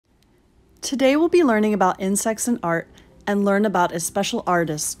Today we'll be learning about insects and art and learn about a special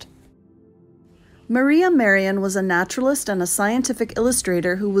artist. Maria Merian was a naturalist and a scientific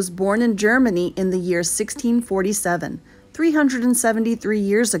illustrator who was born in Germany in the year 1647, 373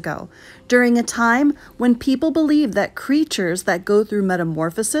 years ago, during a time when people believed that creatures that go through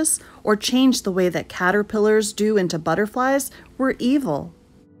metamorphosis or change the way that caterpillars do into butterflies were evil.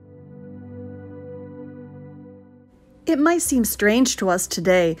 It might seem strange to us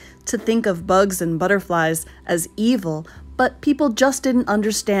today to think of bugs and butterflies as evil, but people just didn't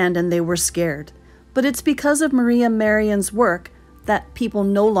understand and they were scared. But it's because of Maria Merian's work that people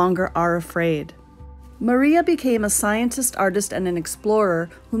no longer are afraid. Maria became a scientist, artist, and an explorer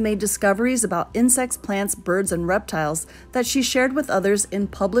who made discoveries about insects, plants, birds, and reptiles that she shared with others in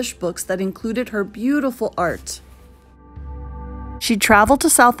published books that included her beautiful art. She traveled to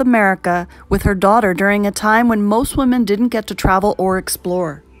South America with her daughter during a time when most women didn't get to travel or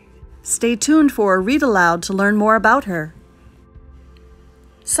explore. Stay tuned for a read aloud to learn more about her.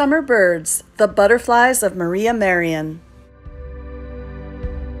 Summer Birds, The Butterflies of Maria Merian.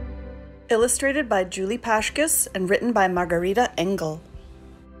 Illustrated by Julie Paschkis and written by Margarita Engle.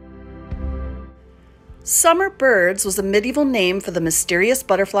 Summer birds was a medieval name for the mysterious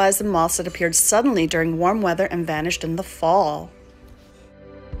butterflies and moths that appeared suddenly during warm weather and vanished in the fall.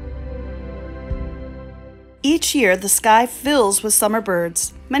 Each year, the sky fills with summer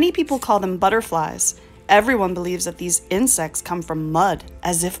birds. Many people call them butterflies. Everyone believes that these insects come from mud,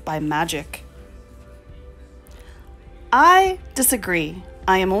 as if by magic. I disagree.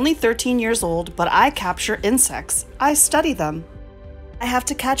 I am only 13 years old, but I capture insects. I study them. I have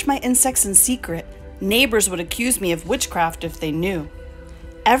to catch my insects in secret. Neighbors would accuse me of witchcraft if they knew.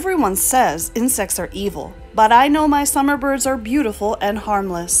 Everyone says insects are evil, but I know my summer birds are beautiful and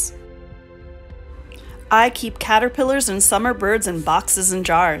harmless. I keep caterpillars and summer birds in boxes and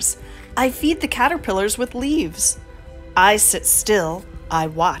jars. I feed the caterpillars with leaves. I sit still, I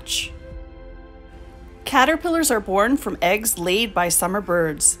watch. Caterpillars are born from eggs laid by summer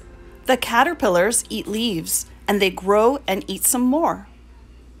birds. The caterpillars eat leaves, and they grow and eat some more.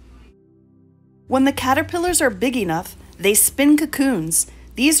 When the caterpillars are big enough, they spin cocoons.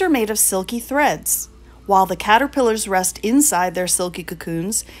 These are made of silky threads. While the caterpillars rest inside their silky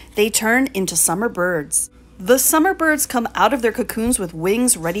cocoons, they turn into summer birds. The summer birds come out of their cocoons with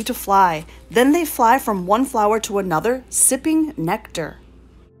wings ready to fly. Then they fly from one flower to another, sipping nectar.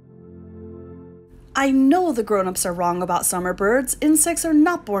 I know the grown-ups are wrong about summer birds. Insects are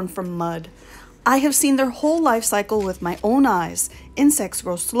not born from mud. I have seen their whole life cycle with my own eyes. Insects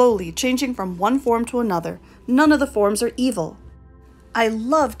grow slowly, changing from one form to another. None of the forms are evil. I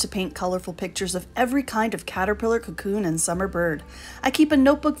love to paint colorful pictures of every kind of caterpillar, cocoon, and summer bird. I keep a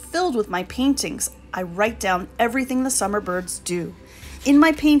notebook filled with my paintings. I write down everything the summer birds do. In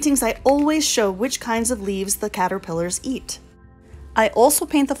my paintings, I always show which kinds of leaves the caterpillars eat. I also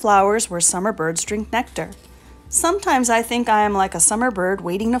paint the flowers where summer birds drink nectar. Sometimes I think I am like a summer bird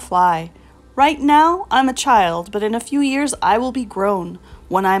waiting to fly. Right now, I'm a child, but in a few years, I will be grown.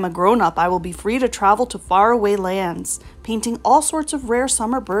 When I'm a grown-up, I will be free to travel to faraway lands, painting all sorts of rare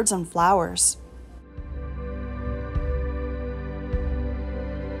summer birds and flowers.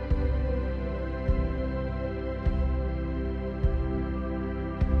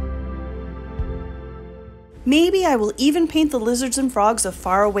 Maybe I will even paint the lizards and frogs of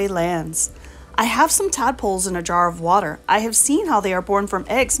faraway lands. I have some tadpoles in a jar of water. I have seen how they are born from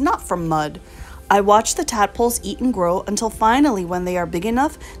eggs, not from mud. I watch the tadpoles eat and grow until finally, when they are big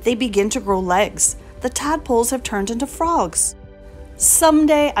enough, they begin to grow legs. The tadpoles have turned into frogs.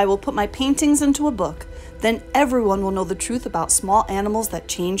 Someday, I will put my paintings into a book. Then everyone will know the truth about small animals that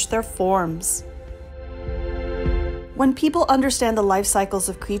change their forms. When people understand the life cycles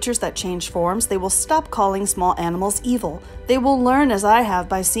of creatures that change forms, they will stop calling small animals evil. They will learn, as I have,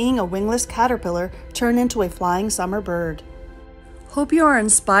 by seeing a wingless caterpillar turn into a flying summer bird. Hope you are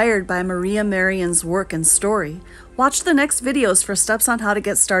inspired by Maria Merian's work and story. Watch the next videos for steps on how to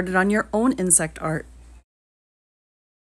get started on your own insect art.